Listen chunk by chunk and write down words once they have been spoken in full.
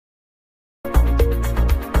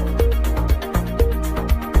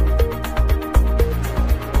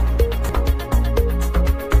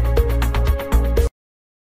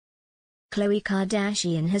Khloe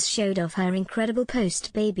Kardashian has showed off her incredible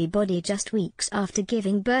post-baby body just weeks after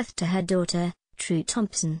giving birth to her daughter, True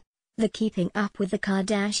Thompson. The Keeping Up with the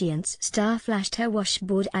Kardashians star flashed her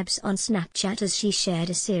washboard abs on Snapchat as she shared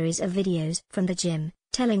a series of videos from the gym,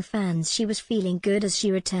 telling fans she was feeling good as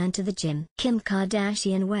she returned to the gym. Kim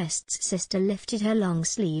Kardashian West's sister lifted her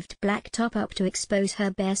long-sleeved black top up to expose her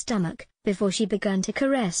bare stomach, before she began to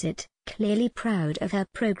caress it, clearly proud of her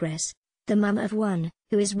progress. The mum of one,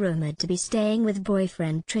 who is rumored to be staying with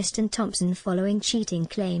boyfriend Tristan Thompson following cheating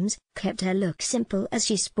claims, kept her look simple as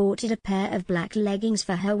she sported a pair of black leggings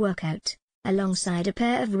for her workout, alongside a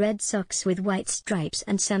pair of red socks with white stripes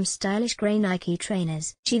and some stylish grey Nike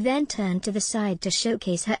trainers. She then turned to the side to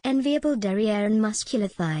showcase her enviable derriere and muscular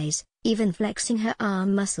thighs, even flexing her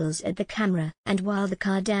arm muscles at the camera. And while the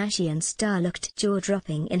Kardashian star looked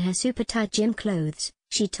jaw-dropping in her super-tight gym clothes,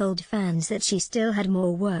 she told fans that she still had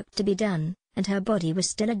more work to be done, and her body was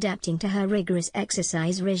still adapting to her rigorous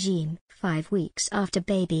exercise regime. 5 weeks after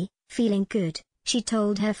baby, feeling good, she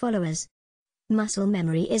told her followers. "Muscle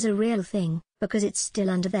memory is a real thing, because it's still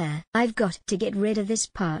under there. I've got to get rid of this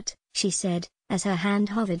part," she said, as her hand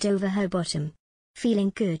hovered over her bottom.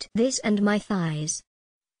 "Feeling good. This and my thighs.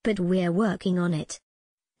 But we're working on it.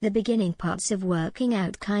 The beginning parts of working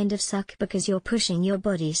out kind of suck because you're pushing your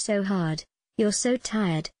body so hard. You're so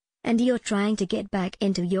tired, and you're trying to get back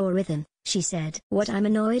into your rhythm," she said. "What I'm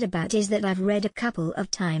annoyed about is that I've read a couple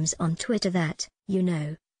of times on Twitter that,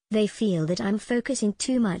 they feel that I'm focusing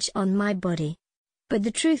too much on my body. But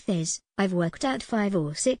the truth is, I've worked out 5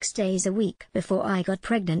 or 6 days a week before I got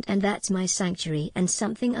pregnant, and that's my sanctuary and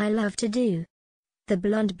something I love to do." The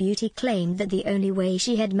blonde beauty claimed that the only way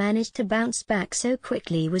she had managed to bounce back so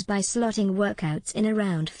quickly was by slotting workouts in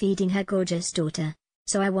around feeding her gorgeous daughter.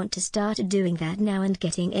 "So I want to start doing that now and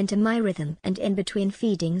getting into my rhythm, and in between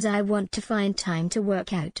feedings I want to find time to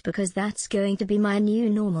work out because that's going to be my new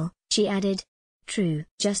normal," she added. "True.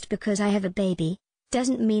 Just because I have a baby,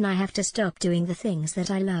 doesn't mean I have to stop doing the things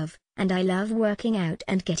that I love, and I love working out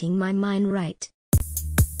and getting my mind right."